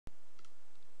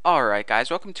Alright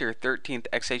guys, welcome to your 13th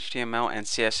XHTML and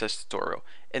CSS tutorial.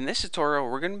 In this tutorial,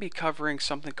 we're going to be covering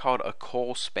something called a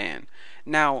colspan.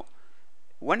 Now,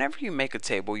 whenever you make a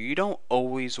table, you don't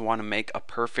always want to make a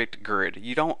perfect grid.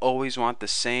 You don't always want the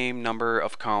same number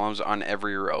of columns on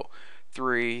every row.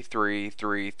 3, 3,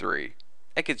 3, 3.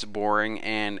 It gets boring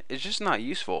and it's just not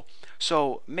useful.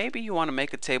 So maybe you want to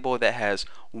make a table that has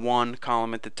one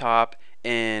column at the top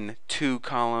and two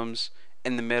columns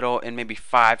in the middle and maybe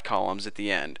 5 columns at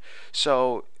the end.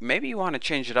 So maybe you want to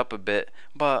change it up a bit,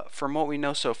 but from what we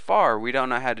know so far, we don't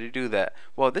know how to do that.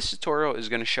 Well, this tutorial is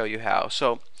going to show you how.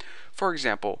 So for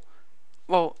example,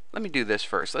 well, let me do this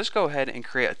first. Let's go ahead and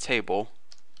create a table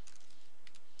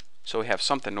so we have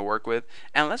something to work with,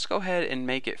 and let's go ahead and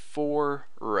make it 4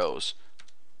 rows.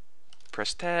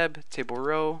 Press tab, table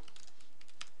row,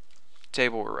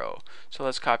 table row. So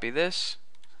let's copy this,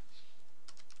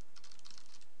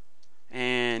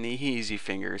 and easy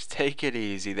fingers, take it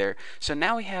easy there. So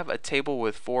now we have a table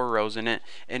with 4 rows in it,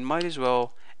 and might as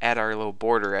well add our little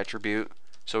border attribute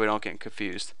so we don't get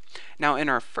confused. Now in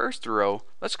our first row,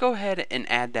 let's go ahead and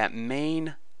add that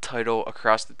main title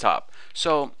across the top.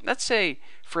 So let's say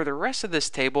for the rest of this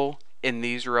table in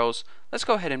these rows, let's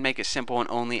go ahead and make it simple and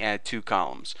only add 2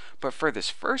 columns. But for this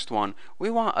first one, we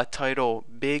want a title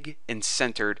big and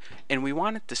centered, and we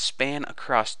want it to span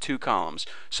across 2 columns.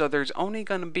 So there's only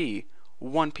going to be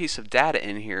one piece of data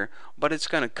in here, but it's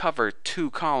going to cover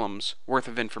 2 columns worth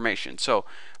of information. So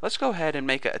let's go ahead and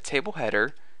make it a table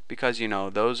header, because you know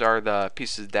those are the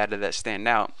pieces of data that stand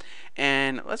out.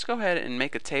 And let's go ahead and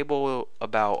make a table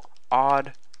about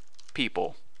odd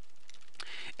people.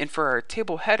 And for our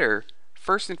table header,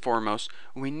 first and foremost,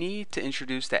 we need to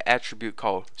introduce that attribute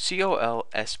called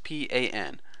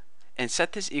colspan and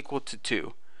set this equal to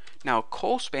 2. Now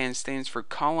colspan stands for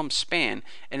column span,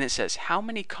 and it says how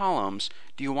many columns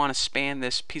do you want to span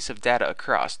this piece of data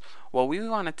across. Well, we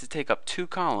want it to take up 2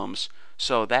 columns,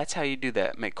 so that's how you do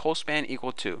that. Make colspan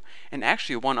equal 2. And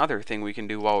actually one other thing we can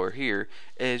do while we're here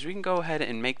is we can go ahead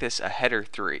and make this a header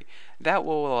 3. That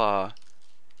will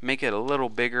make it a little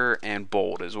bigger and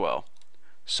bold as well.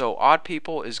 So odd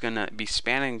people is going to be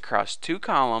spanning across 2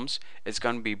 columns. It's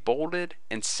going to be bolded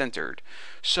and centered.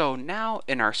 So now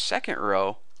in our second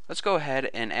row, let's go ahead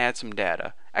and add some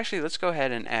data. Actually, let's go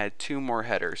ahead and add 2 more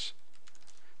headers.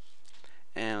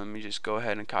 And let me just go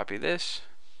ahead and copy this.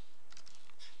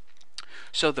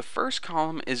 So the first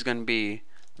column is going to be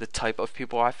the type of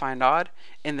people I find odd,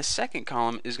 and the second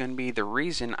column is going to be the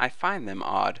reason I find them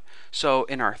odd. So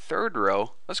in our third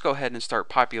row, let's go ahead and start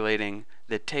populating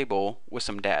the table with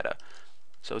some data.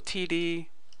 So TD,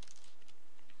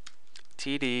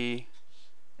 TD,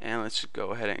 and let's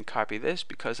go ahead and copy this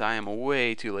because I am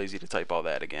way too lazy to type all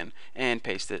that again, and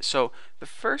paste it. So the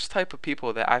first type of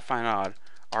people that I find odd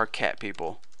are cat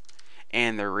people.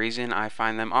 And the reason I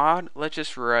find them odd, let's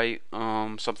just write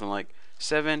something like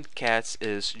 7 cats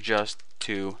is just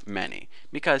too many.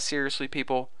 Because seriously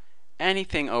people,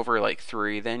 anything over like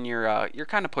 3, then you're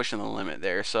kind of pushing the limit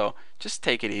there. So just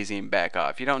take it easy and back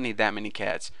off. You don't need that many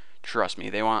cats. Trust me,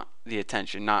 they want the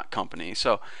attention, not company.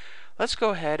 So let's go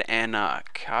ahead and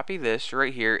copy this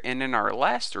right here, and in our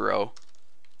last row,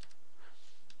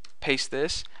 paste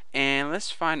this, and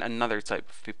let's find another type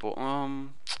of people.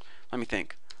 Let me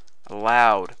think.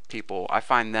 Loud people, I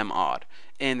find them odd,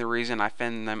 and the reason I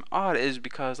find them odd is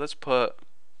because let's put,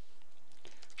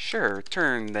 sure,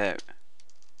 turn that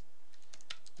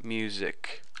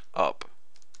music up.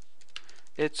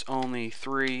 It's only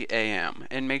 3 a.m.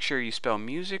 and make sure you spell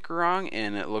music wrong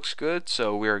and it looks good,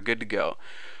 so we are good to go.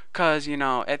 Cause you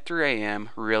know, at 3 a.m.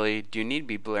 really, do you need to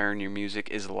be blaring your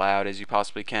music as loud as you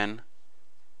possibly can?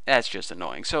 That's just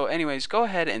annoying. So anyways, go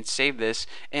ahead and save this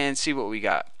and see what we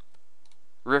got.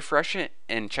 Refresh it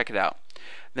and check it out.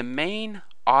 The main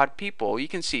odd people, you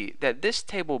can see that this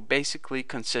table basically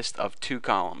consists of 2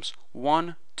 columns,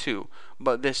 1, 2,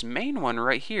 but this main one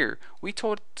right here, we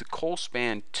told it to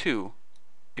colspan 2,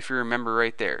 if you remember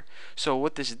right there. So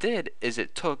what this did is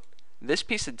it took this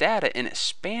piece of data and it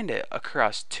spanned it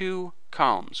across 2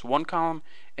 columns, 1 column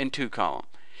and 2 column.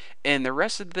 And the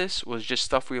rest of this was just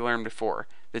stuff we learned before.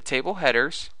 The table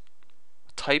headers,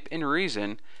 type and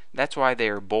reason, that's why they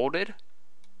are bolded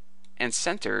and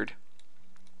centered,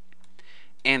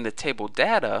 and the table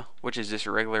data, which is this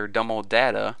regular dumb old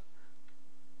data,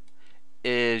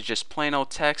 is just plain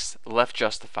old text left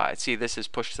justified. See, this is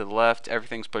pushed to the left,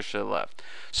 everything's pushed to the left.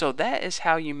 So that is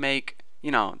how you make,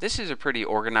 you know, this is a pretty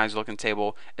organized looking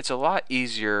table. It's a lot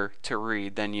easier to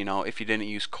read than, you know, if you didn't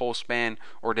use colspan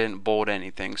or didn't bold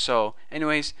anything. So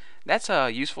anyways, that's a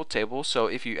useful table. So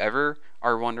if you ever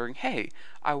are wondering, hey,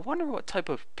 I wonder what type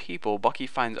of people Bucky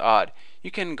finds odd,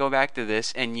 you can go back to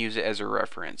this and use it as a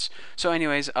reference. So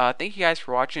anyways, thank you guys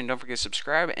for watching. Don't forget to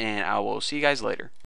subscribe, and I will see you guys later.